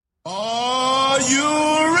Are you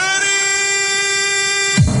ready?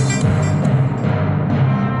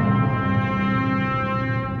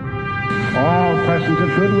 All persons of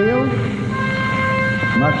goodwill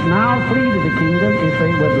must now flee to the kingdom if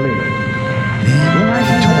they would live. In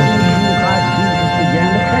 1917, Christ Jesus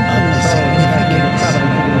began to question those who had made a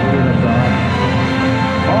covenant to the will of God.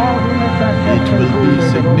 All who had It will be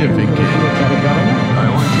significant. I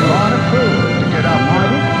want you to get up.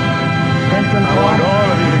 I want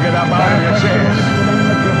all of you to get up out of your chairs.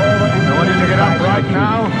 I want you to get up right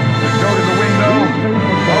now and go to the window,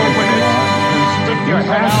 open it, and stick your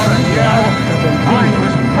head out and yell, "I'm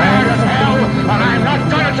as mad as hell, and I'm not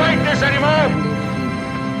going to take this anymore!"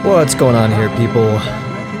 What's going on here, people?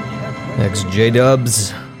 Next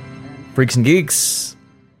J-Dubs, Freaks and Geeks,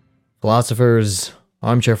 Philosophers,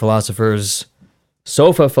 Armchair Philosophers,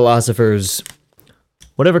 Sofa Philosophers,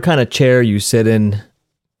 whatever kind of chair you sit in,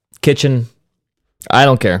 kitchen, I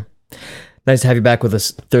don't care. Nice to have you back with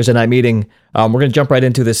us Thursday night meeting. We're going to jump right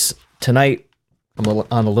into this tonight. I'm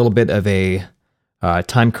on a little bit of a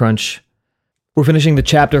time crunch. We're finishing the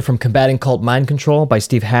chapter from Combating Cult Mind Control by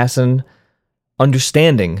Steve Hassan,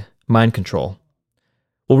 Understanding Mind Control.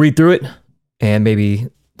 We'll read through it and maybe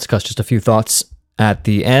discuss just a few thoughts at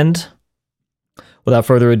the end. Without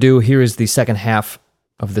further ado, here is the second half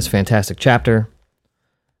of this fantastic chapter,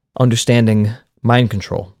 Understanding Mind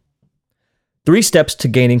Control. 3 steps to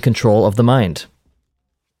gaining control of the mind.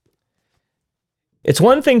 It's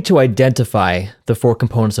one thing to identify the 4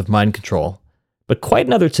 components of mind control, but quite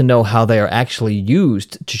another to know how they are actually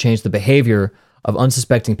used to change the behavior of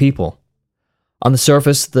unsuspecting people. On the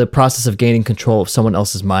surface, the process of gaining control of someone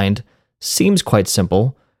else's mind seems quite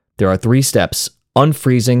simple. There are 3 steps: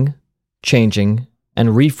 unfreezing, changing, and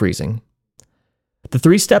refreezing. The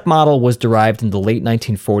 3-step model was derived in the late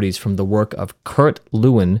 1940s from the work of Kurt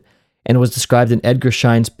Lewin and was described in Edgar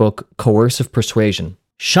Schein's book Coercive Persuasion.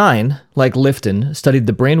 Schein, like Lifton, studied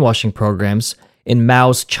the brainwashing programs in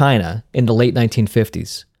Mao's China in the late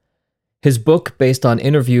 1950s. His book, based on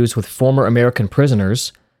interviews with former American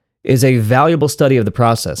prisoners, is a valuable study of the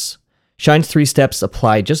process. Schein's 3 steps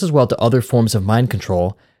apply just as well to other forms of mind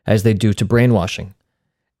control as they do to brainwashing.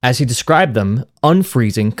 As he described them,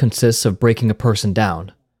 unfreezing consists of breaking a person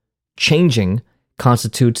down. Changing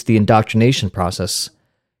constitutes the indoctrination process.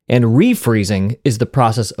 And refreezing is the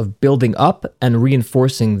process of building up and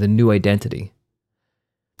reinforcing the new identity.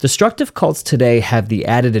 Destructive cults today have the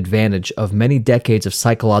added advantage of many decades of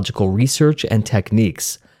psychological research and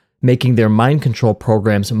techniques, making their mind control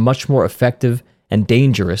programs much more effective and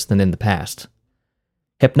dangerous than in the past.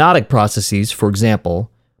 Hypnotic processes, for example,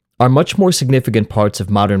 are much more significant parts of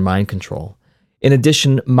modern mind control. In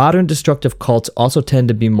addition, modern destructive cults also tend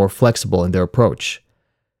to be more flexible in their approach.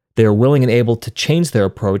 They are willing and able to change their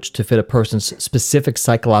approach to fit a person's specific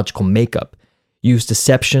psychological makeup, use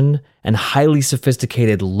deception and highly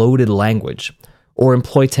sophisticated loaded language, or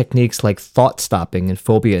employ techniques like thought stopping and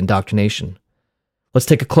phobia indoctrination. Let's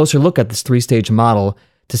take a closer look at this 3-stage model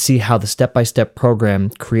to see how the step-by-step program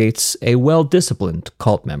creates a well-disciplined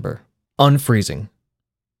cult member. Unfreezing.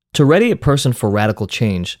 To ready a person for radical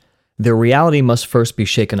change, their reality must first be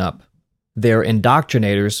shaken up. Their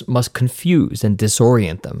indoctrinators must confuse and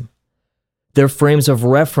disorient them. Their frames of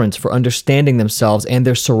reference for understanding themselves and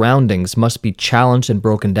their surroundings must be challenged and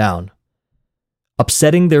broken down.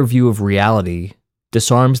 Upsetting their view of reality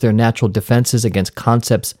disarms their natural defenses against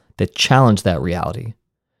concepts that challenge that reality.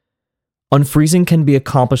 Unfreezing can be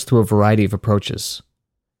accomplished through a variety of approaches.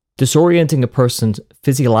 Disorienting a person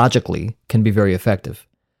physiologically can be very effective.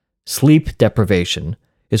 Sleep deprivation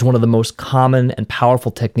is one of the most common and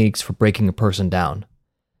powerful techniques for breaking a person down.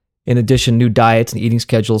 In addition, new diets and eating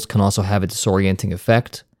schedules can also have a disorienting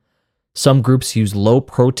effect. Some groups use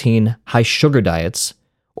low-protein, high-sugar diets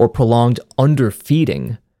or prolonged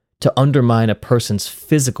underfeeding to undermine a person's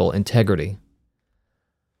physical integrity.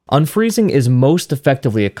 Unfreezing is most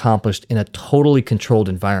effectively accomplished in a totally controlled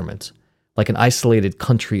environment, like an isolated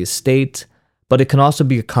country estate, but it can also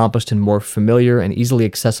be accomplished in more familiar and easily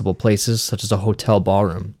accessible places such as a hotel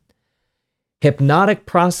ballroom. Hypnotic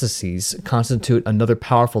processes constitute another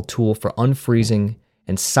powerful tool for unfreezing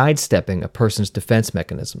and sidestepping a person's defense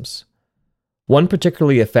mechanisms. One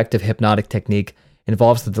particularly effective hypnotic technique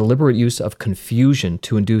involves the deliberate use of confusion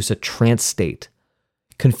to induce a trance state.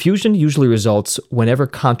 Confusion usually results whenever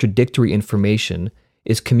contradictory information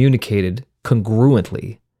is communicated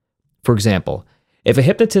congruently. For example, if a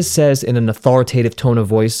hypnotist says in an authoritative tone of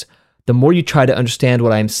voice, "The more you try to understand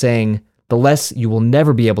what I am saying, the less you will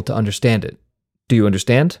never be able to understand it. Do you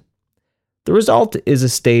understand?" The result is a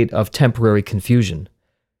state of temporary confusion.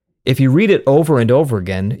 If you read it over and over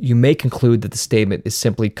again, you may conclude that the statement is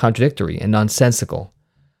simply contradictory and nonsensical.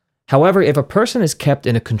 However, if a person is kept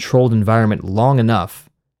in a controlled environment long enough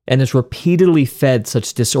and is repeatedly fed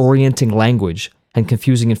such disorienting language and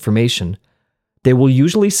confusing information, they will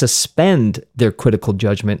usually suspend their critical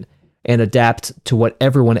judgment and adapt to what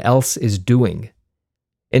everyone else is doing.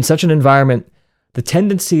 In such an environment, the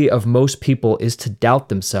tendency of most people is to doubt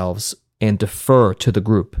themselves and defer to the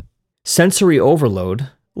group. Sensory overload,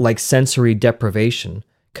 like sensory deprivation,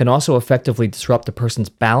 can also effectively disrupt a person's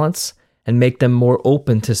balance and make them more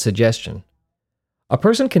open to suggestion. A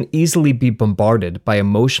person can easily be bombarded by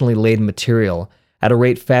emotionally laden material at a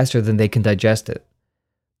rate faster than they can digest it.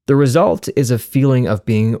 The result is a feeling of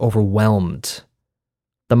being overwhelmed.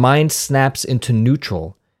 The mind snaps into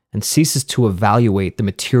neutral and ceases to evaluate the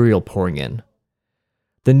material pouring in.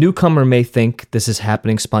 The newcomer may think this is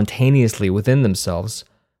happening spontaneously within themselves,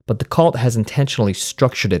 but the cult has intentionally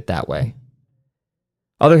structured it that way.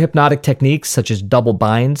 Other hypnotic techniques, such as double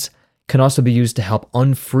binds, can also be used to help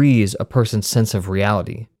unfreeze a person's sense of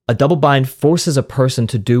reality. A double bind forces a person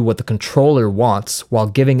to do what the controller wants while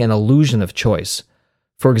giving an illusion of choice.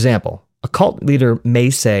 For example, a cult leader may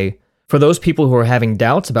say, "For those people who are having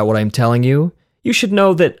doubts about what I'm telling you, you should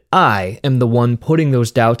know that I am the one putting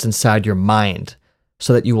those doubts inside your mind,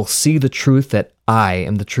 so that you will see the truth that I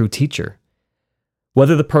am the true teacher."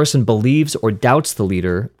 Whether the person believes or doubts the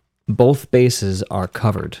leader, both bases are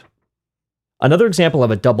covered. Another example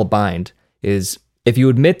of a double bind is, if you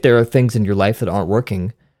admit there are things in your life that aren't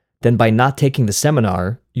working, then by not taking the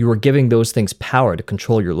seminar, you are giving those things power to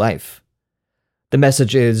control your life. The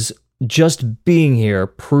message is, just being here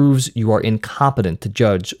proves you are incompetent to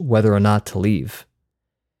judge whether or not to leave.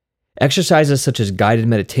 Exercises such as guided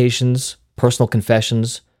meditations, personal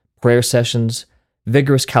confessions, prayer sessions,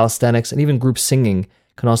 vigorous calisthenics, and even group singing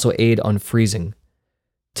can also aid unfreezing.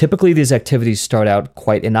 Typically, these activities start out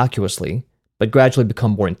quite innocuously, but gradually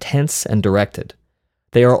become more intense and directed.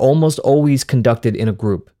 They are almost always conducted in a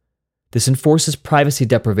group. This enforces privacy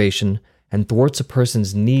deprivation and thwarts a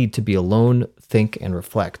person's need to be alone, think, and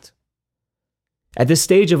reflect. At this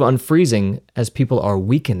stage of unfreezing, as people are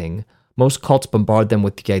weakening, most cults bombard them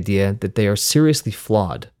with the idea that they are seriously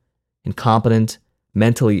flawed, incompetent,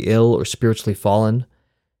 mentally ill, or spiritually fallen.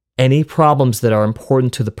 Any problems that are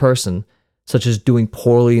important to the person, such as doing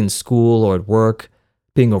poorly in school or at work,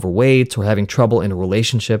 being overweight, or having trouble in a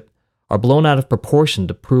relationship, are blown out of proportion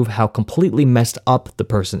to prove how completely messed up the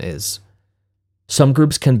person is. Some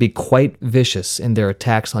groups can be quite vicious in their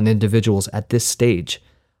attacks on individuals at this stage,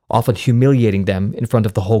 often humiliating them in front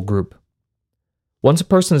of the whole group. Once a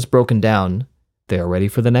person is broken down, they are ready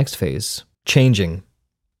for the next phase, changing.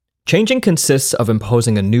 Changing consists of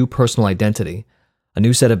imposing a new personal identity, a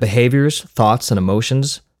new set of behaviors, thoughts, and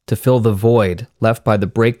emotions to fill the void left by the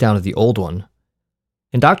breakdown of the old one.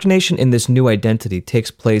 Indoctrination in this new identity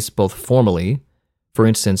takes place both formally, for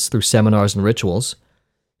instance through seminars and rituals,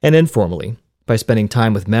 and informally, by spending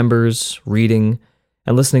time with members, reading,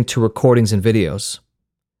 and listening to recordings and videos.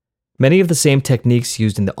 Many of the same techniques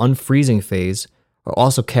used in the unfreezing phase are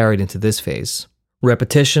also carried into this phase.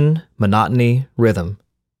 Repetition, monotony, rhythm.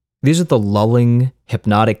 These are the lulling,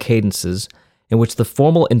 hypnotic cadences in which the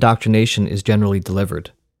formal indoctrination is generally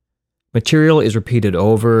delivered. Material is repeated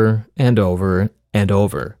over and over and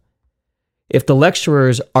over. If the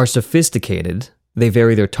lecturers are sophisticated, they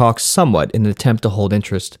vary their talks somewhat in an attempt to hold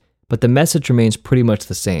interest, but the message remains pretty much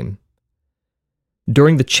the same.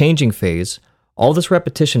 During the changing phase, all this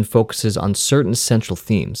repetition focuses on certain central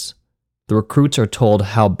themes. The recruits are told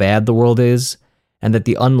how bad the world is, and that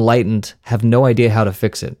the unenlightened have no idea how to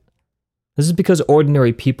fix it. This is because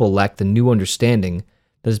ordinary people lack the new understanding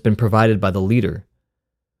that has been provided by the leader.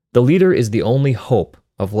 The leader is the only hope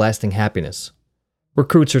of lasting happiness.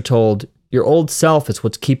 Recruits are told, your old self is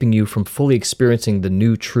what's keeping you from fully experiencing the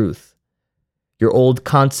new truth. Your old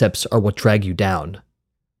concepts are what drag you down.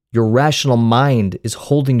 Your rational mind is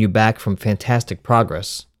holding you back from fantastic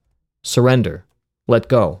progress. Surrender. Let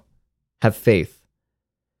go. Have faith.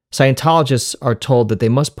 Scientologists are told that they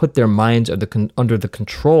must put their minds under the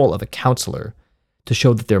control of a counselor to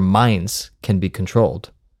show that their minds can be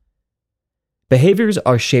controlled. Behaviors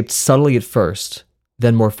are shaped subtly at first,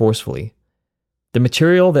 then more forcefully. The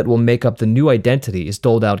material that will make up the new identity is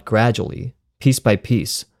doled out gradually, piece by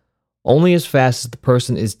piece, only as fast as the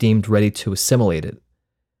person is deemed ready to assimilate it.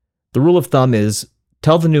 The rule of thumb is,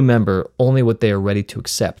 tell the new member only what they are ready to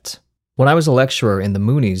accept. When I was a lecturer in the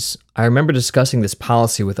Moonies, I remember discussing this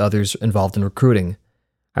policy with others involved in recruiting.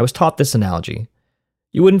 I was taught this analogy.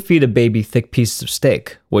 You wouldn't feed a baby thick pieces of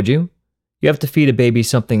steak, would you? You have to feed a baby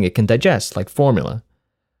something it can digest, like formula.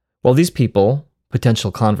 Well, these people,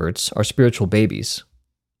 potential converts, are spiritual babies.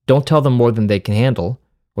 Don't tell them more than they can handle,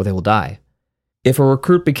 or they will die. If a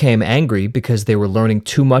recruit became angry because they were learning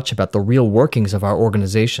too much about the real workings of our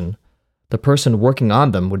organization, the person working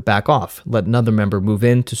on them would back off, let another member move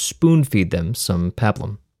in to spoon-feed them some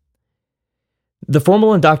pablum. The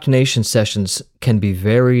formal indoctrination sessions can be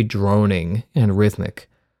very droning and rhythmic,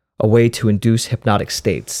 a way to induce hypnotic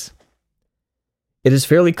states. It is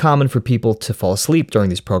fairly common for people to fall asleep during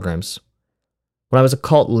these programs. When I was a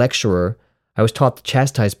cult lecturer, I was taught to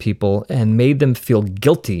chastise people and made them feel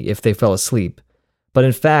guilty if they fell asleep, but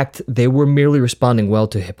in fact, they were merely responding well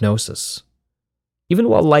to hypnosis. Even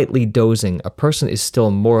while lightly dozing, a person is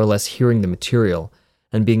still more or less hearing the material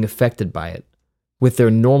and being affected by it, with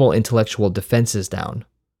their normal intellectual defenses down.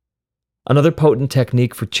 Another potent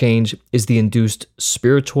technique for change is the induced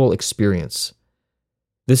spiritual experience.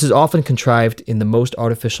 This is often contrived in the most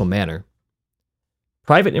artificial manner.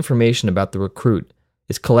 Private information about the recruit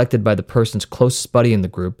is collected by the person's closest buddy in the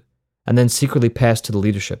group and then secretly passed to the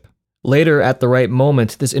leadership. Later, at the right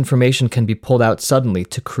moment, this information can be pulled out suddenly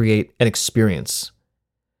to create an experience.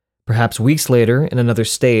 Perhaps weeks later, in another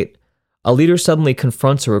state, a leader suddenly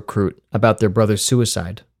confronts a recruit about their brother's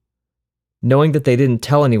suicide. Knowing that they didn't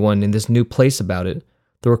tell anyone in this new place about it,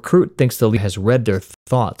 the recruit thinks the leader has read their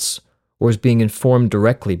thoughts or is being informed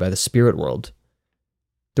directly by the spirit world.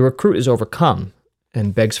 The recruit is overcome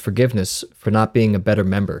and begs forgiveness for not being a better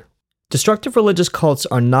member. Destructive religious cults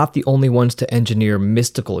are not the only ones to engineer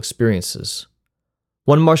mystical experiences.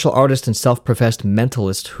 One martial artist and self-professed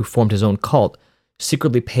mentalist who formed his own cult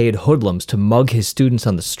secretly paid hoodlums to mug his students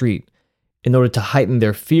on the street in order to heighten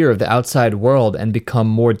their fear of the outside world and become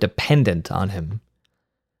more dependent on him.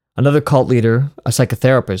 Another cult leader, a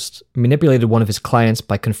psychotherapist, manipulated one of his clients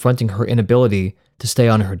by confronting her inability to stay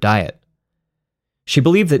on her diet. She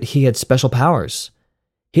believed that he had special powers.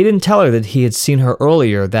 He didn't tell her that he had seen her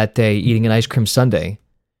earlier that day eating an ice cream sundae.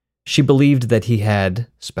 She believed that he had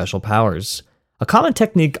special powers. A common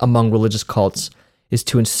technique among religious cults is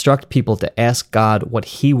to instruct people to ask God what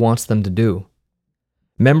He wants them to do.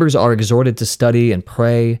 Members are exhorted to study and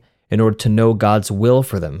pray in order to know God's will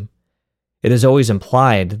for them. It is always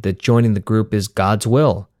implied that joining the group is God's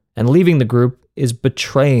will, and leaving the group is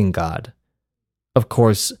betraying God. Of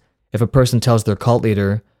course, if a person tells their cult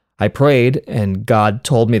leader, "I prayed and God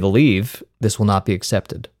told me to leave," this will not be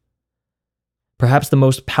accepted. Perhaps the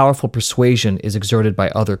most powerful persuasion is exerted by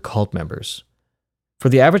other cult members. For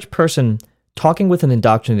the average person, talking with an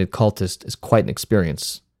indoctrinated cultist is quite an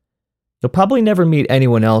experience. You'll probably never meet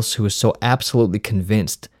anyone else who is so absolutely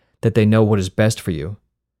convinced that they know what is best for you.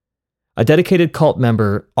 A dedicated cult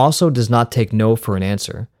member also does not take no for an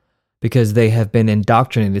answer, because they have been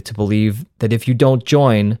indoctrinated to believe that if you don't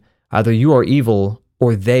join, either you are evil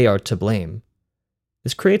or they are to blame.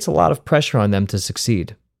 This creates a lot of pressure on them to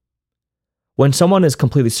succeed. When someone is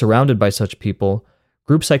completely surrounded by such people,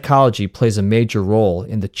 group psychology plays a major role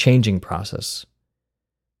in the changing process.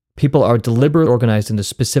 People are deliberately organized into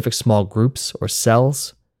specific small groups or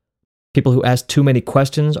cells. People who ask too many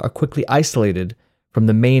questions are quickly isolated from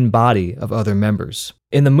the main body of other members.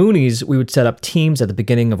 In the Moonies, we would set up teams at the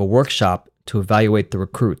beginning of a workshop to evaluate the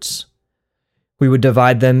recruits. We would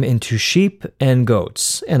divide them into sheep and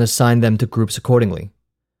goats and assign them to groups accordingly.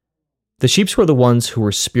 The sheep were the ones who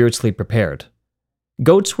were spiritually prepared.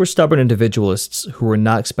 Goats were stubborn individualists who were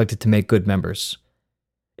not expected to make good members.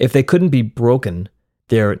 If they couldn't be broken,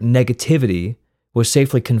 their negativity was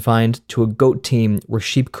safely confined to a goat team where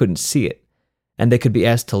sheep couldn't see it, and they could be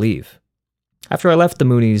asked to leave. After I left the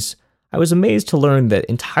Moonies, I was amazed to learn that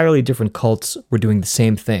entirely different cults were doing the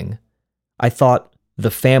same thing. I thought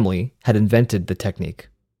the family had invented the technique.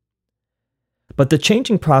 But the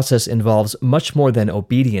changing process involves much more than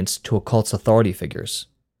obedience to a cult's authority figures.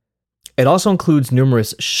 It also includes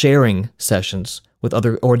numerous sharing sessions with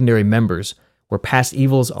other ordinary members where past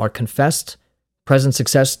evils are confessed, present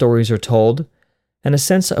success stories are told, and a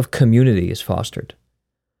sense of community is fostered.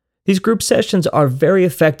 These group sessions are very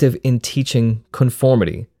effective in teaching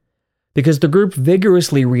conformity, because the group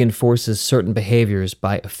vigorously reinforces certain behaviors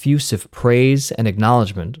by effusive praise and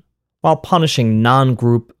acknowledgement, while punishing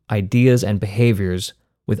non-group ideas and behaviors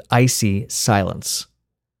with icy silence.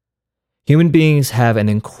 Human beings have an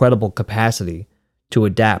incredible capacity to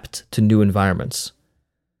adapt to new environments.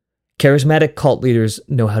 Charismatic cult leaders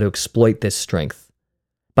know how to exploit this strength.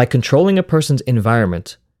 By controlling a person's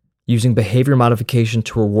environment, using behavior modification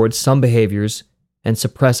to reward some behaviors and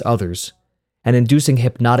suppress others, and inducing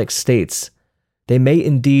hypnotic states, they may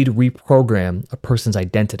indeed reprogram a person's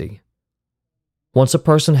identity. Once a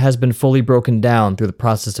person has been fully broken down through the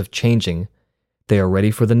process of changing, they are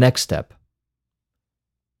ready for the next step.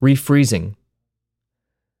 Refreezing.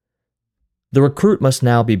 The recruit must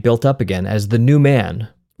now be built up again as the new man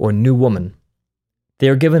or new woman. They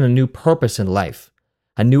are given a new purpose in life,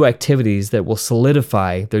 and new activities that will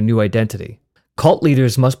solidify their new identity. Cult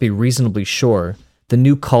leaders must be reasonably sure the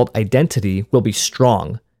new cult identity will be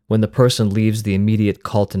strong when the person leaves the immediate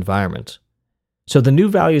cult environment. So the new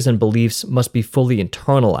values and beliefs must be fully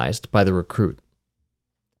internalized by the recruit.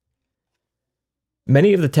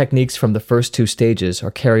 Many of the techniques from the first two stages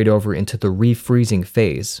are carried over into the refreezing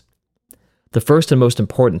phase. The first and most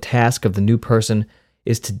important task of the new person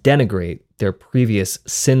is to denigrate their previous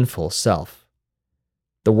sinful self.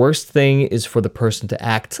 The worst thing is for the person to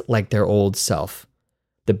act like their old self.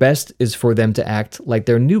 The best is for them to act like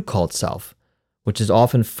their new cult self, which is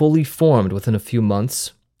often fully formed within a few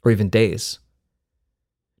months or even days.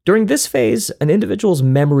 During this phase, an individual's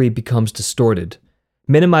memory becomes distorted,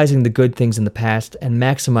 minimizing the good things in the past and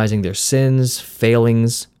maximizing their sins,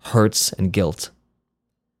 failings, hurts, and guilt.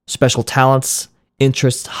 Special talents,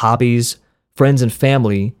 interests, hobbies, friends, and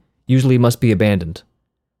family usually must be abandoned,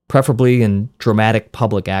 preferably in dramatic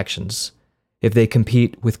public actions, if they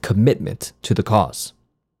compete with commitment to the cause.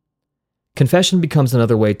 Confession becomes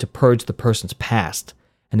another way to purge the person's past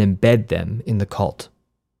and embed them in the cult.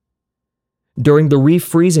 During the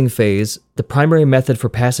refreezing phase, the primary method for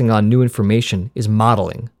passing on new information is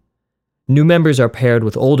modeling. New members are paired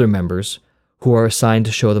with older members who are assigned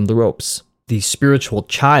to show them the ropes. The spiritual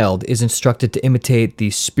child is instructed to imitate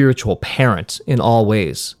the spiritual parent in all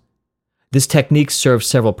ways. This technique serves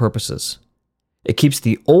several purposes. It keeps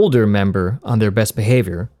the older member on their best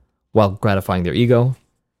behavior while gratifying their ego.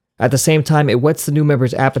 At the same time, it whets the new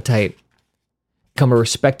member's appetite to become a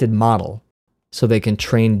respected model so they can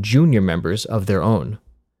train junior members of their own.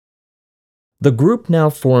 The group now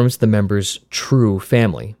forms the members' true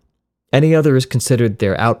family. Any other is considered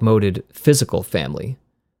their outmoded physical family.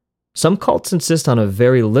 Some cults insist on a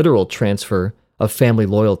very literal transfer of family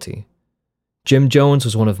loyalty. Jim Jones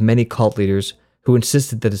was one of many cult leaders who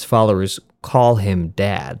insisted that his followers call him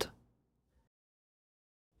Dad.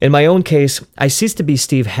 In my own case, I ceased to be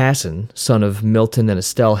Steve Hassan, son of Milton and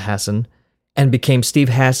Estelle Hassan, and became Steve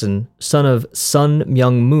Hassan, son of Sun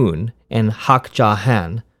Myung Moon and Hak Ja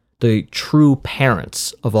Han, the true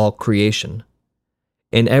parents of all creation.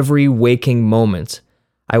 In every waking moment,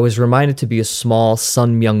 I was reminded to be a small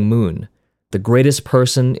Sun Myung Moon, the greatest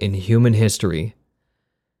person in human history.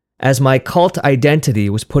 As my cult identity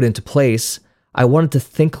was put into place, I wanted to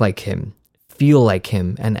think like him, feel like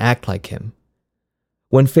him, and act like him.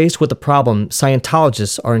 When faced with a problem,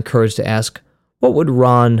 Scientologists are encouraged to ask, what would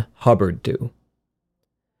Ron Hubbard do?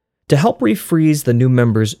 To help refreeze the new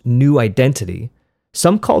member's new identity,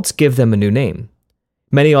 some cults give them a new name.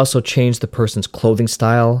 Many also change the person's clothing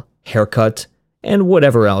style, haircut, and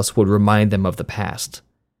whatever else would remind them of the past.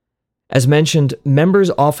 As mentioned, members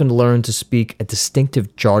often learn to speak a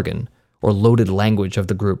distinctive jargon or loaded language of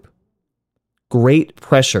the group. Great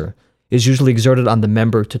pressure is usually exerted on the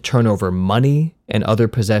member to turn over money and other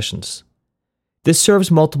possessions. This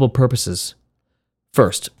serves multiple purposes.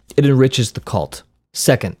 First, it enriches the cult.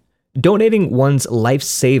 Second, donating one's life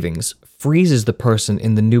savings freezes the person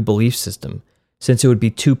in the new belief system, since it would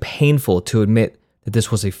be too painful to admit that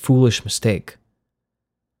this was a foolish mistake.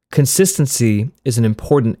 Consistency is an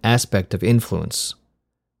important aspect of influence.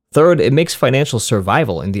 Third, it makes financial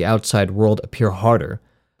survival in the outside world appear harder,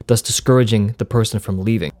 thus discouraging the person from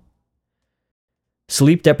leaving.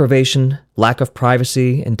 Sleep deprivation, lack of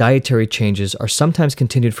privacy, and dietary changes are sometimes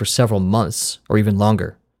continued for several months or even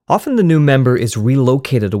longer. Often the new member is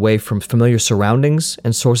relocated away from familiar surroundings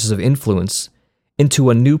and sources of influence into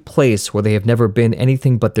a new place where they have never been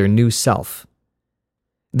anything but their new self.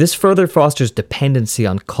 This further fosters dependency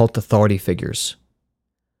on cult authority figures.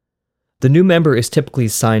 The new member is typically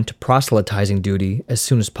assigned to proselytizing duty as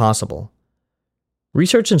soon as possible.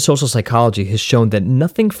 Research in social psychology has shown that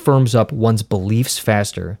nothing firms up one's beliefs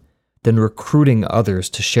faster than recruiting others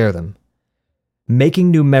to share them. Making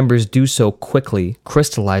new members do so quickly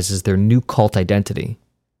crystallizes their new cult identity.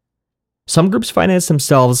 Some groups finance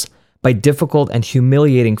themselves by difficult and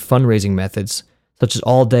humiliating fundraising methods, such as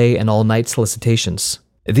all-day and all-night solicitations.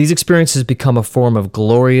 These experiences become a form of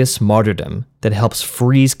glorious martyrdom that helps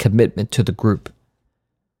freeze commitment to the group.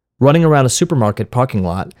 Running around a supermarket parking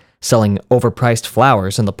lot, selling overpriced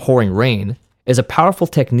flowers in the pouring rain, is a powerful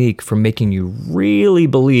technique for making you really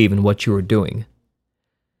believe in what you are doing.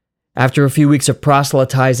 After a few weeks of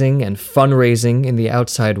proselytizing and fundraising in the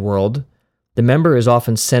outside world, the member is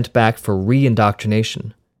often sent back for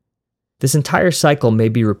re-indoctrination. This entire cycle may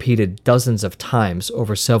be repeated dozens of times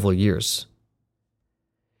over several years.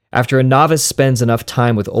 After a novice spends enough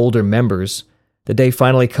time with older members, The day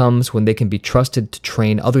finally comes when they can be trusted to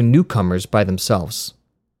train other newcomers by themselves.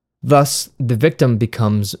 Thus, the victim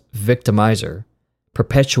becomes victimizer,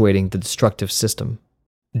 perpetuating the destructive system.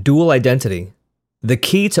 Dual identity, the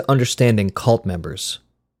key to understanding cult members.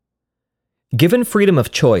 Given freedom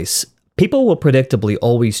of choice, people will predictably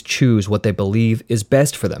always choose what they believe is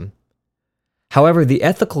best for them. However, the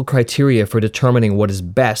ethical criteria for determining what is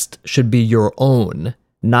best should be your own,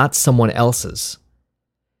 not someone else's.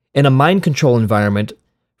 In a mind control environment,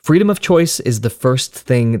 freedom of choice is the first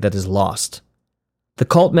thing that is lost. The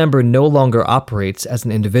cult member no longer operates as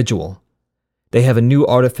an individual. They have a new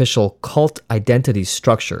artificial cult identity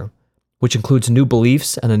structure, which includes new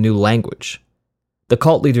beliefs and a new language. The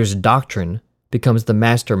cult leader's doctrine becomes the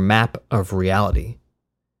master map of reality.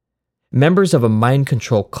 Members of a mind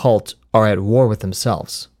control cult are at war with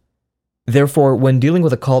themselves. Therefore, when dealing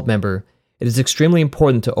with a cult member, it is extremely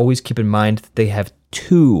important to always keep in mind that they have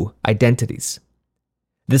two identities.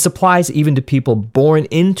 This applies even to people born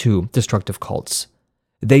into destructive cults.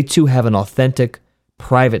 They too have an authentic,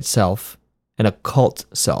 private self and a cult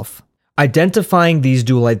self. Identifying these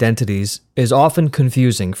dual identities is often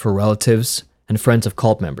confusing for relatives and friends of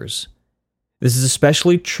cult members. This is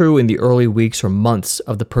especially true in the early weeks or months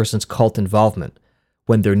of the person's cult involvement,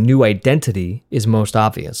 when their new identity is most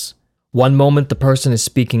obvious. One moment the person is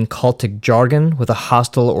speaking cultic jargon with a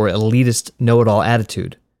hostile or elitist know-it-all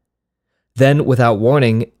attitude. Then, without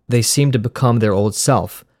warning, they seem to become their old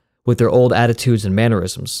self, with their old attitudes and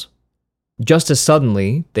mannerisms. Just as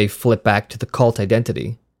suddenly, they flip back to the cult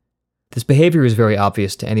identity. This behavior is very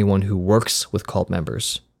obvious to anyone who works with cult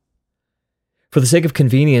members. For the sake of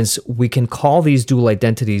convenience, we can call these dual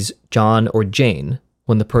identities John or Jane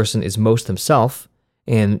when the person is most himself,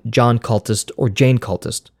 and John cultist or Jane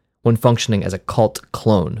cultist when functioning as a cult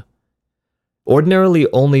clone. Ordinarily,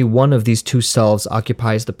 only one of these two selves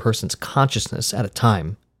occupies the person's consciousness at a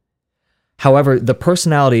time. However, the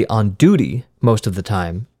personality on duty most of the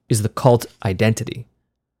time is the cult identity.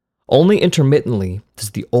 Only intermittently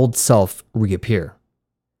does the old self reappear.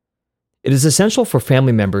 It is essential for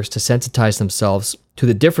family members to sensitize themselves to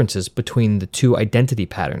the differences between the two identity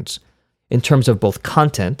patterns in terms of both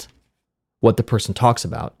content, what the person talks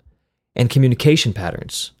about, and communication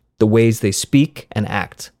patterns, the ways they speak and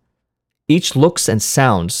act. Each looks and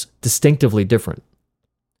sounds distinctively different.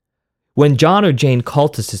 When John or Jane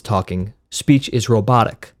cultist is talking, speech is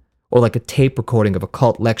robotic, or like a tape recording of a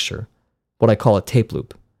cult lecture, what I call a tape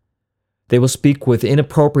loop. They will speak with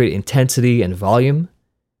inappropriate intensity and volume.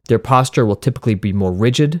 Their posture will typically be more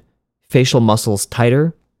rigid, facial muscles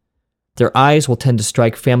tighter. Their eyes will tend to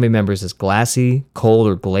strike family members as glassy, cold,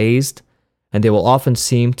 or glazed, and they will often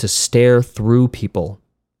seem to stare through people.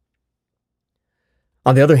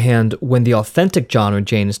 On the other hand, when the authentic John or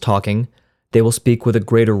Jane is talking, they will speak with a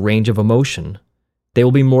greater range of emotion. They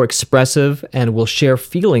will be more expressive and will share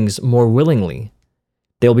feelings more willingly.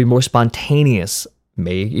 They will be more spontaneous,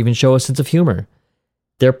 may even show a sense of humor.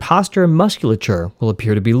 Their posture and musculature will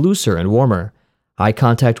appear to be looser and warmer. Eye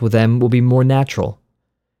contact with them will be more natural.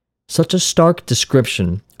 Such a stark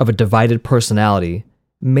description of a divided personality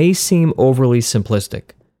may seem overly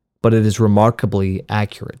simplistic, but it is remarkably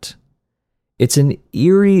accurate. It's an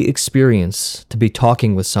eerie experience to be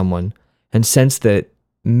talking with someone and sense that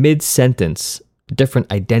mid-sentence, a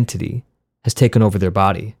different identity has taken over their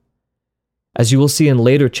body. As you will see in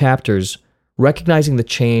later chapters, recognizing the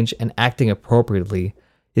change and acting appropriately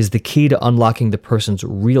is the key to unlocking the person's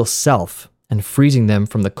real self and freezing them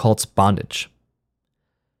from the cult's bondage.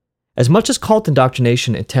 As much as cult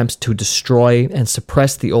indoctrination attempts to destroy and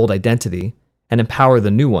suppress the old identity and empower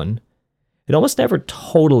the new one, it almost never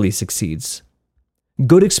totally succeeds.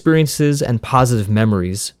 Good experiences and positive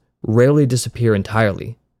memories rarely disappear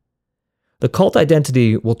entirely. The cult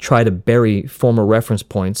identity will try to bury former reference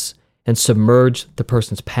points and submerge the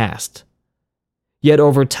person's past. Yet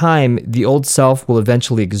over time, the old self will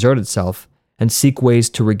eventually exert itself and seek ways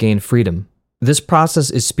to regain freedom. This process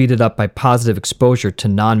is speeded up by positive exposure to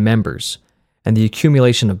non-members and the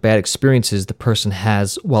accumulation of bad experiences the person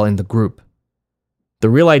has while in the group. The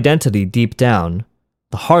real identity deep down,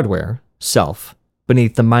 the hardware, self,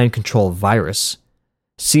 beneath the mind control virus,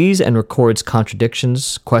 sees and records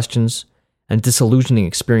contradictions, questions, and disillusioning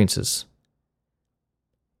experiences.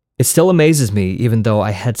 It still amazes me, even though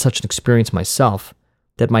I had such an experience myself,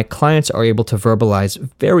 that my clients are able to verbalize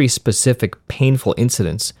very specific, painful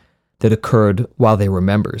incidents that occurred while they were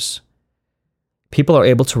members. People are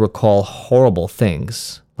able to recall horrible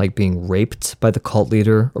things, like being raped by the cult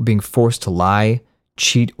leader or being forced to lie,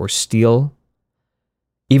 cheat, or steal.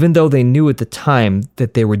 Even though they knew at the time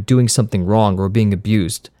that they were doing something wrong or being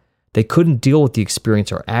abused, They couldn't deal with the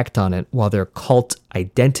experience or act on it while their cult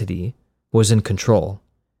identity was in control.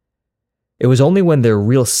 It was only when their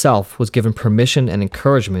real self was given permission and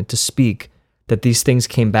encouragement to speak that these things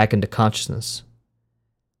came back into consciousness.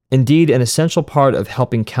 Indeed, an essential part of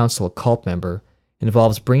helping counsel a cult member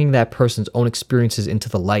involves bringing that person's own experiences into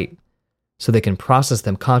the light so they can process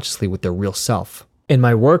them consciously with their real self. In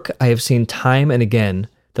my work, I have seen time and again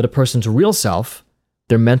that a person's real self,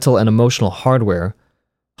 their mental and emotional hardware,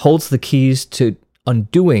 holds the keys to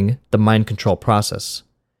undoing the mind control process.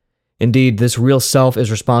 Indeed, this real self is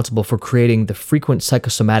responsible for creating the frequent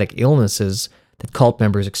psychosomatic illnesses that cult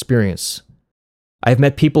members experience. I've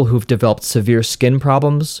met people who've developed severe skin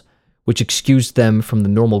problems, which excused them from the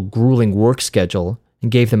normal grueling work schedule and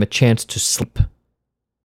gave them a chance to sleep.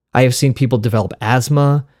 I have seen people develop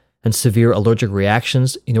asthma and severe allergic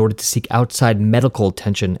reactions in order to seek outside medical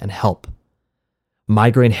attention and help.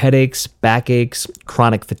 Migraine headaches, backaches,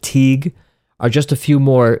 chronic fatigue are just a few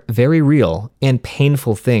more very real and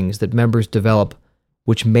painful things that members develop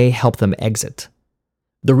which may help them exit.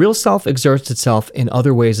 The real self exerts itself in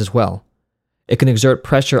other ways as well. It can exert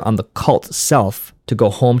pressure on the cult self to go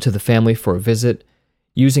home to the family for a visit,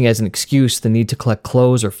 using as an excuse the need to collect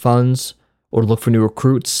clothes or funds, or look for new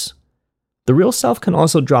recruits. The real self can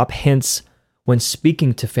also drop hints when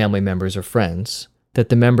speaking to family members or friends that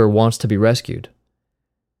the member wants to be rescued.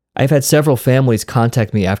 I've had several families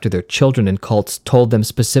contact me after their children in cults told them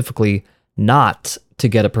specifically not to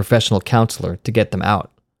get a professional counselor to get them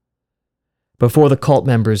out. Before the cult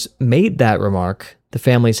members made that remark, the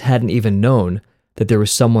families hadn't even known that there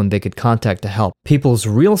was someone they could contact to help. People's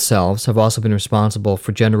real selves have also been responsible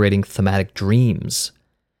for generating thematic dreams.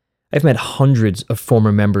 I've met hundreds of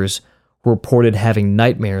former members who reported having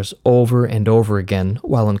nightmares over and over again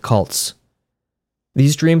while in cults.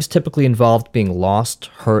 These dreams typically involved being lost,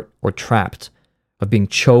 hurt, or trapped, of being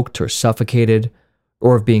choked or suffocated,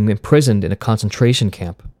 or of being imprisoned in a concentration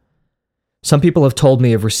camp. Some people have told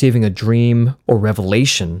me of receiving a dream or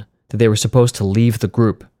revelation that they were supposed to leave the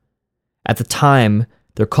group. At the time,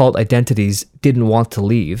 their cult identities didn't want to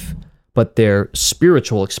leave, but their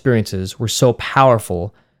spiritual experiences were so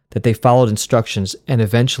powerful that they followed instructions and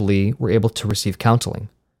eventually were able to receive counseling.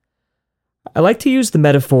 I like to use the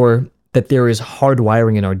metaphor that there is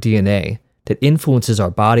hardwiring in our DNA that influences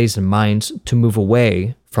our bodies and minds to move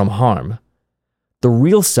away from harm. The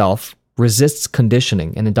real self resists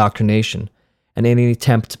conditioning and indoctrination and any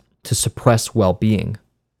attempt to suppress well-being.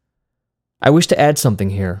 I wish to add something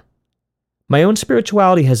here. My own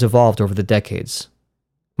spirituality has evolved over the decades.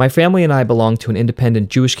 My family and I belong to an independent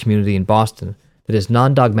Jewish community in Boston that is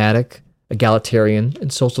non-dogmatic, egalitarian,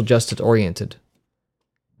 and social justice-oriented.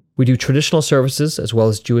 We do traditional services as well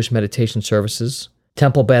as Jewish meditation services.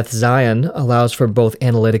 Temple Beth Zion allows for both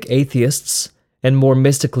analytic atheists and more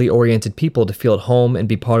mystically oriented people to feel at home and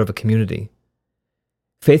be part of a community.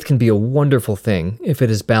 Faith can be a wonderful thing if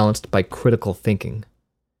it is balanced by critical thinking.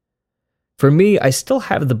 For me, I still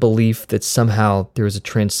have the belief that somehow there is a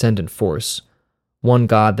transcendent force, one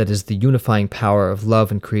God that is the unifying power of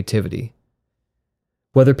love and creativity.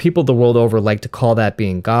 Whether people the world over like to call that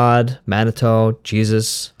being God, Manitou,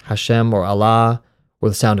 Jesus, Hashem, or Allah, or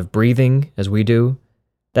the sound of breathing, as we do,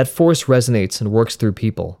 that force resonates and works through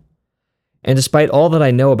people. And despite all that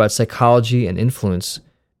I know about psychology and influence,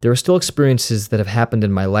 there are still experiences that have happened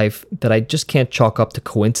in my life that I just can't chalk up to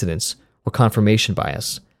coincidence or confirmation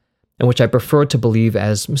bias, and which I prefer to believe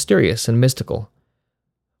as mysterious and mystical.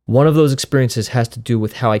 One of those experiences has to do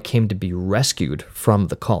with how I came to be rescued from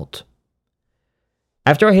the cult.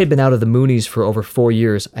 After I had been out of the Moonies for over 4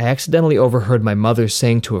 years, I accidentally overheard my mother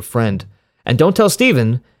saying to a friend, "And don't tell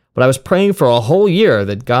Stephen, but I was praying for a whole year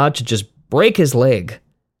that God should just break his leg."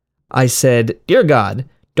 I said, "Dear God,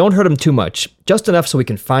 don't hurt him too much, just enough so we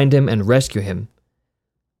can find him and rescue him."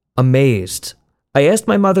 Amazed, I asked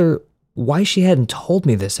my mother why she hadn't told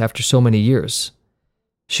me this after so many years.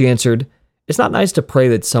 She answered, "It's not nice to pray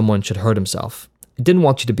that someone should hurt himself. I didn't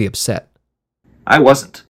want you to be upset." I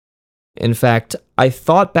wasn't. In fact, I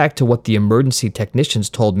thought back to what the emergency technicians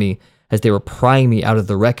told me as they were prying me out of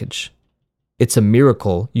the wreckage. It's a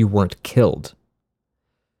miracle you weren't killed.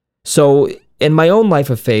 So, in my own life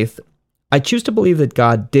of faith, I choose to believe that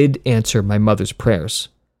God did answer my mother's prayers.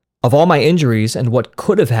 Of all my injuries and what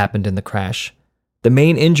could have happened in the crash, the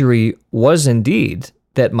main injury was indeed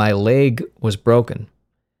that my leg was broken.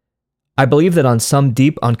 I believe that on some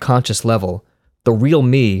deep unconscious level, the real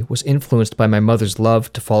me was influenced by my mother's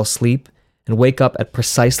love to fall asleep and wake up at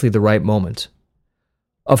precisely the right moment.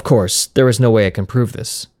 Of course, there is no way I can prove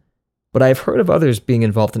this, but I have heard of others being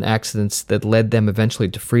involved in accidents that led them eventually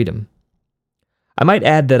to freedom. I might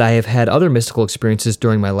add that I have had other mystical experiences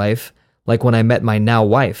during my life, like when I met my now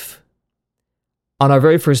wife. On our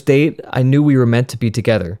very first date, I knew we were meant to be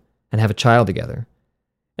together and have a child together.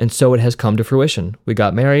 And so it has come to fruition. We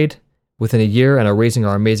got married within a year and are raising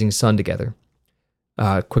our amazing son together.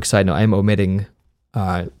 Quick side note, I'm omitting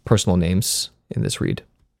personal names in this read.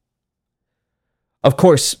 Of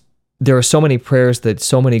course, there are so many prayers that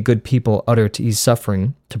so many good people utter to ease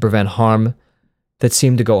suffering, to prevent harm, that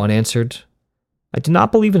seem to go unanswered. I do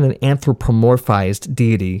not believe in an anthropomorphized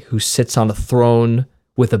deity who sits on a throne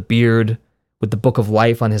with a beard, with the book of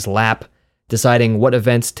life on his lap, deciding what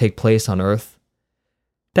events take place on earth.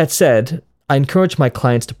 That said, I encourage my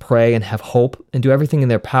clients to pray and have hope and do everything in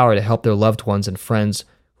their power to help their loved ones and friends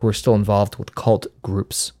who are still involved with cult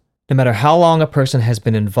groups. No matter how long a person has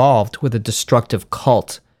been involved with a destructive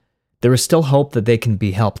cult, there is still hope that they can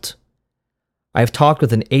be helped. I have talked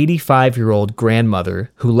with an 85-year-old grandmother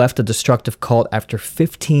who left a destructive cult after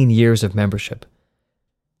 15 years of membership.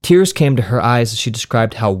 Tears came to her eyes as she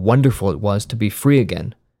described how wonderful it was to be free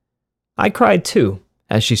again. I cried too,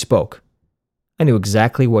 as she spoke. I knew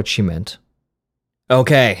exactly what she meant.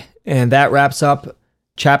 Okay, and that wraps up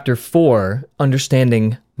Chapter 4,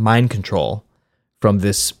 Understanding Mind Control, from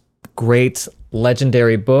this great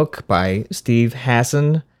legendary book by Steve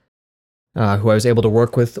Hassan, who I was able to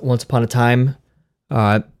work with once upon a time.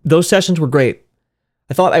 Those sessions were great.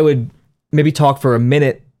 I thought I would maybe talk for a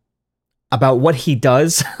minute about what he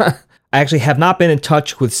does. I actually have not been in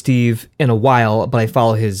touch with Steve in a while, but I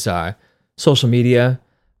follow his social media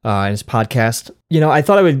and his podcast. I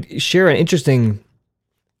thought I would share an interesting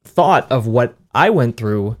thought of what I went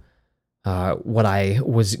through, what I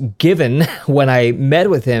was given when I met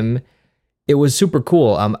with him. It was super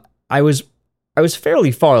cool. I was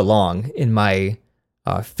fairly far along in my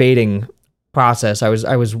fading process. I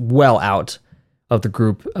was well out of the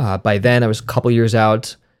group by then. I was a couple years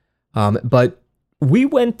out, but we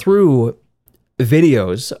went through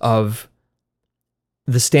videos of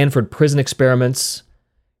the Stanford prison experiments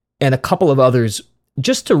and a couple of others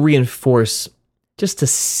just to reinforce, just to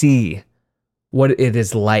see what it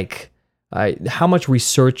is like, how much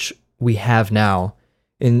research we have now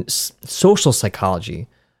in social psychology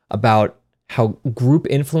about how group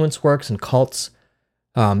influence works and cults.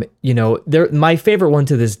 My favorite one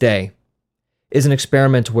to this day is an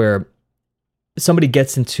experiment where somebody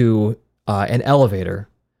gets into an elevator.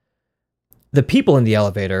 The people in the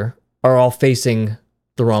elevator are all facing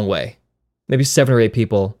the wrong way. Maybe 7 or 8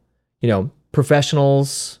 people,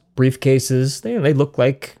 professionals, briefcases, they look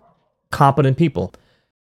like competent people.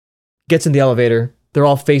 Gets in the elevator, they're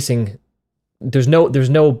all facing, there's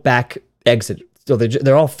no back exit. So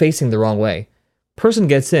they're all facing the wrong way. Person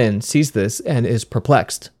gets in, sees this, and is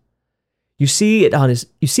perplexed. You see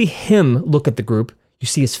him look at the group, you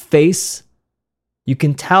see his face, you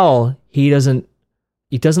can tell he doesn't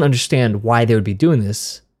understand why they would be doing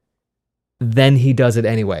this. Then he does it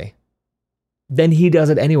anyway.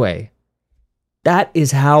 That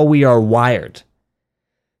is how we are wired.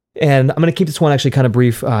 And I'm going to keep this one actually kind of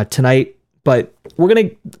brief tonight, but we're going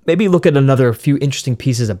to maybe look at another few interesting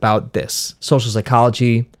pieces about this. Social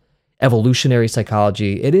psychology, evolutionary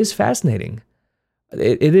psychology. It is fascinating.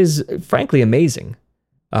 It is frankly amazing.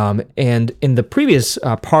 And in the previous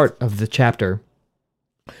part of the chapter,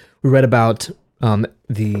 we read about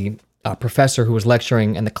the professor who was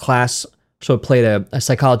lecturing, and the class sort of played a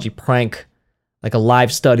psychology prank, like a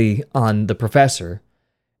live study on the professor.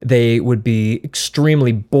 They would be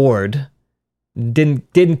extremely bored,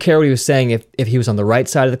 didn't care what he was saying if he was on the right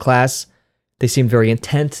side of the class. They seemed very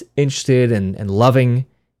intent, interested, and loving.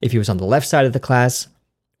 If he was on the left side of the class,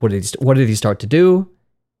 what did he start to do?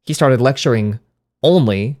 He started lecturing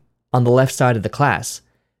only on the left side of the class.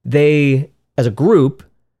 They, as a group,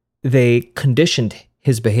 they conditioned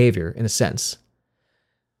his behavior in a sense.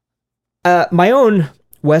 My own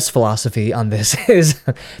West philosophy on this is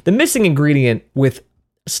the missing ingredient with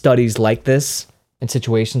studies like this and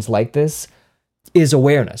situations like this is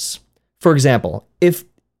awareness. For example, if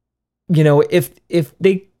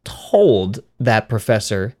they told that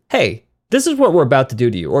professor, hey, this is what we're about to do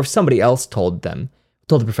to you, or if somebody else told the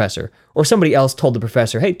professor, or somebody else told the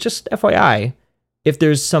professor, hey, just FYI, if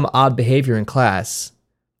there's some odd behavior in class,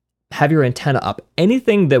 have your antenna up.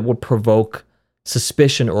 Anything that would provoke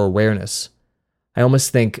suspicion or awareness, I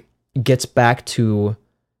almost think gets back to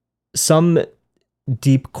some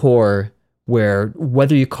deep core where,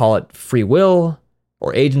 whether you call it free will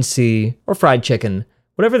or agency or fried chicken,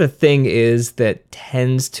 whatever the thing is that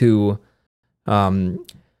tends to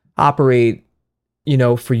operate,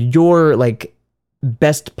 for your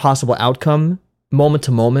best possible outcome, moment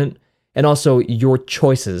to moment, and also your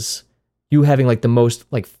choices, you having like the most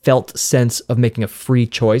like felt sense of making a free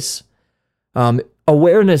choice.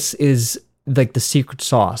 Awareness is like the secret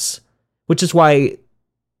sauce, which is why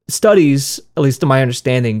studies, at least to my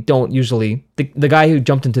understanding, don't usually, the guy who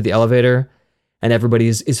jumped into the elevator and everybody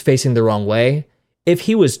is facing the wrong way, if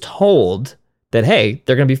he was told that, hey,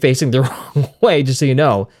 they're going to be facing the wrong way, just so you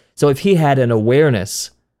know. So if he had an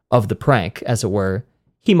awareness of the prank, as it were,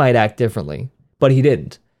 he might act differently, but he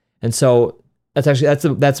didn't. And so that's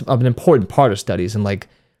an important part of studies and like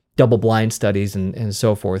double-blind studies and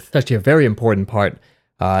so forth. It's actually a very important part,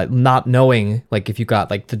 not knowing like if you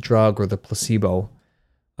got like the drug or the placebo.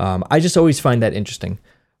 I just always find that interesting.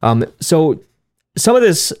 So some of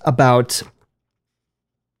this about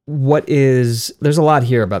there's a lot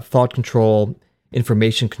here about thought control,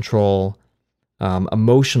 information control,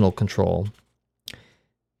 emotional control,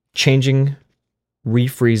 changing,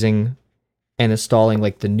 refreezing, and installing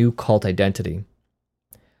like the new cult identity.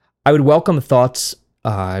 I would welcome thoughts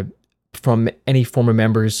from any former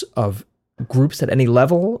members of groups at any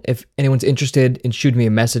level. If anyone's interested in shooting me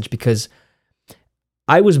a message, because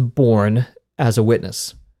I was born as a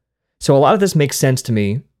witness. So a lot of this makes sense to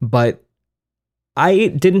me, but I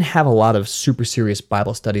didn't have a lot of super serious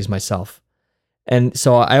Bible studies myself. And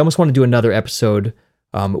so I almost want to do another episode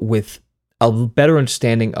with a better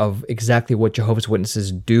understanding of exactly what Jehovah's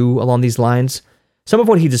Witnesses do along these lines. Some of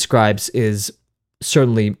what he describes is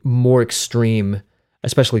certainly more extreme,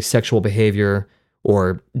 especially sexual behavior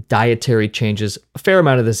or dietary changes. A fair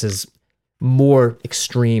amount of this is more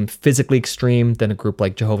extreme, physically extreme than a group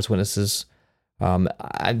like Jehovah's Witnesses. Some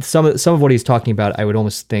of what he's talking about, I would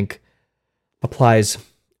almost think applies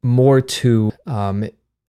more to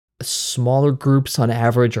smaller groups on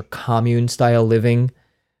average, or commune style living,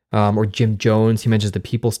 or Jim Jones. He mentions the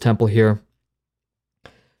People's Temple here.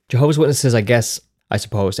 Jehovah's Witnesses, I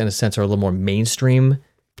suppose, in a sense, are a little more mainstream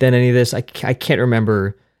than any of this. I can't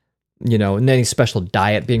remember, any special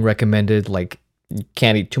diet being recommended, like you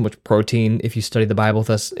can't eat too much protein if you study the Bible with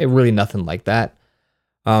us. Really nothing like that.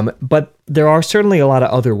 But there are certainly a lot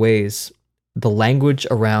of other ways. The language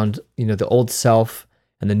around, the old self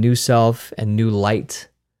and the new self and new light.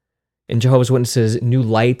 In Jehovah's Witnesses, new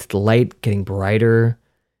light, the light getting brighter,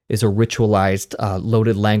 is a ritualized,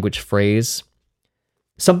 loaded language phrase.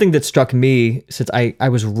 Something that struck me, since I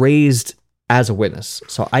was raised as a witness,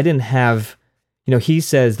 so I didn't have, he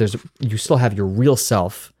says you still have your real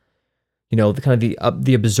self, the kind of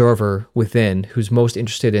the observer within, who's most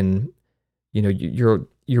interested in,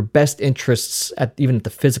 your best interests at the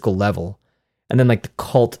physical level. And then like the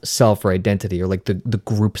cult self or identity, or like the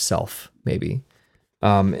group self, maybe.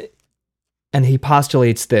 And he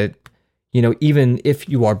postulates that, even if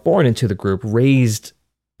you are born into the group, raised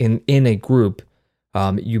in a group,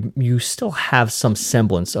 you still have some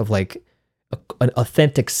semblance of like an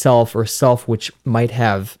authentic self, or self which might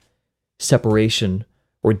have separation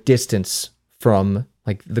or distance from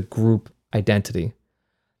like the group identity.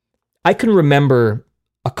 I can remember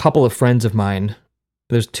a couple of friends of mine,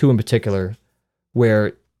 there's two in particular,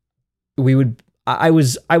 where I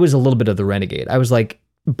was a little bit of the renegade. I was like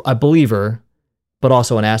a believer, but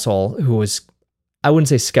also an asshole who was, I wouldn't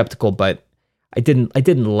say skeptical, but I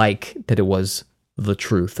didn't like that it was the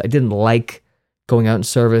truth. I didn't like going out in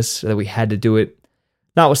service, that we had to do it,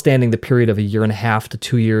 notwithstanding the period of 1.5 to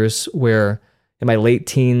 2 years where in my late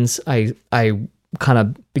teens, I kind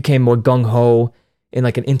of became more gung-ho in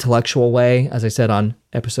like an intellectual way, as I said on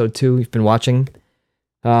episode 2, you've been watching.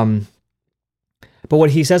 But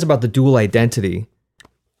what he says about the dual identity,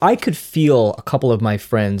 I could feel a couple of my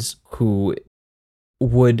friends who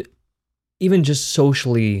would, even just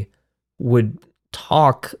socially, would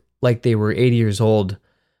talk like they were 80 years old.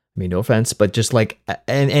 I mean, no offense, but just like,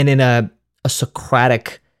 and in a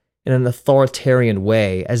Socratic, in an authoritarian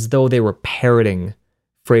way, as though they were parroting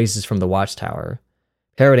phrases from the Watchtower.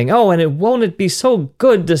 Parroting, and won't it be so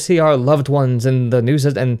good to see our loved ones in the news,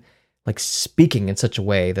 and like speaking in such a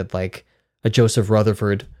way that like a Joseph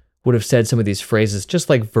Rutherford would have said some of these phrases just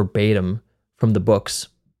like verbatim from the books.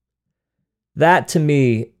 That to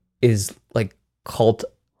me is like cult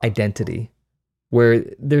identity, where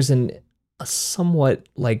there's a somewhat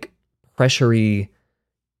like pressury,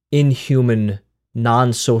 inhuman,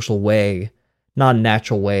 non-social way,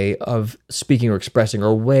 non-natural way of speaking or expressing, or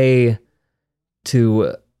a way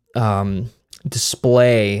to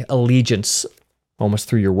display allegiance almost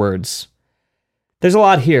through your words. There's a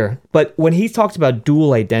lot here, but when he talked about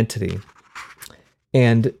dual identity,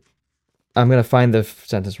 and I'm going to find the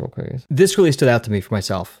sentence real quick. This really stood out to me for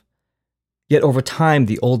myself. Yet over time,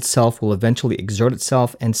 the old self will eventually exert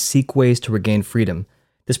itself and seek ways to regain freedom.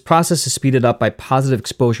 This process is speeded up by positive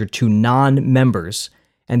exposure to non-members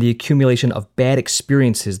and the accumulation of bad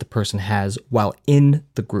experiences the person has while in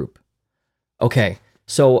the group. Okay,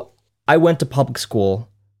 so I went to public school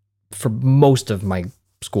for most of my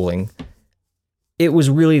schooling. It was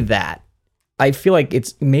really that. I feel like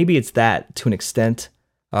it's that to an extent.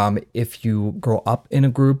 If you grow up in a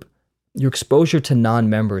group, your exposure to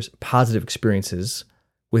non-members, positive experiences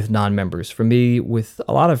with non-members. For me, with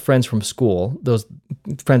a lot of friends from school, those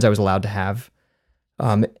friends I was allowed to have,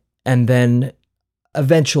 and then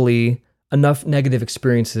eventually enough negative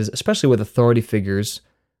experiences, especially with authority figures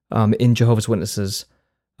in Jehovah's Witnesses.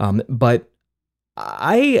 But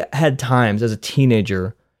I had times as a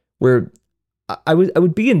teenager where I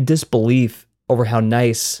would be in disbelief over how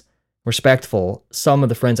nice, respectful some of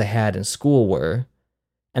the friends I had in school were,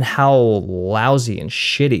 and how lousy and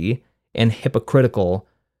shitty and hypocritical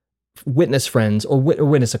witness friends or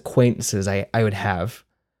witness acquaintances I would have.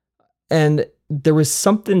 And there was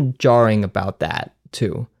something jarring about that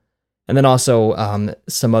too. And then also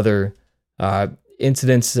some other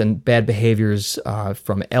incidents and bad behaviors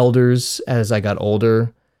from elders as I got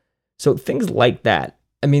older. So things like that.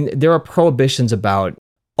 I mean, there are prohibitions about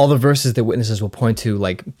all the verses that witnesses will point to,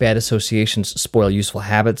 like bad associations spoil useful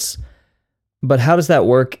habits. But how does that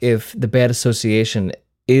work if the bad association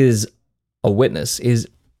is a witness, is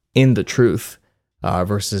in the truth,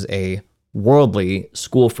 versus a worldly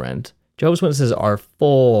school friend? Jehovah's Witnesses are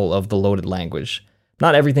full of the loaded language.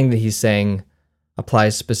 Not everything that he's saying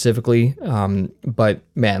applies specifically, but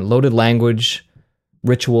man, loaded language,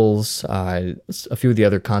 rituals, a few of the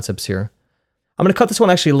other concepts here. I'm going to cut this one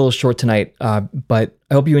actually a little short tonight, but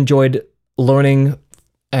I hope you enjoyed learning,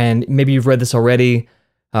 and maybe you've read this already.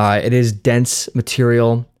 It is dense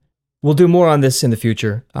material. We'll do more on this in the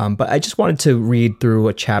future, but I just wanted to read through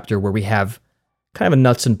a chapter where we have kind of a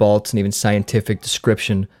nuts and bolts and even scientific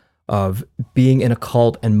description of being in a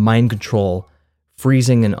cult and mind control,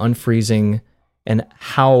 freezing and unfreezing, and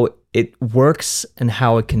how it works and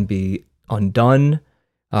how it can be undone,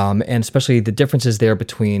 and especially the differences there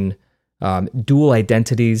between dual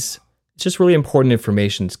identities. It's just really important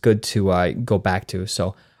information. It's good to go back to.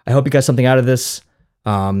 So I hope you got something out of this.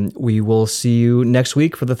 We will see you next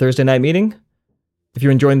week for the Thursday night meeting. If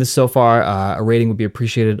you're enjoying this so far, a rating would be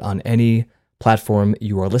appreciated on any platform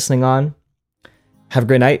you are listening on. Have a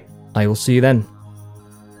great night. I will see you then.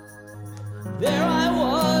 There I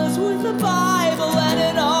was with the Bible and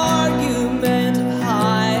an argument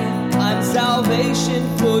high. I'm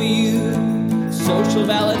salvation for you, social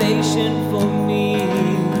validation for me.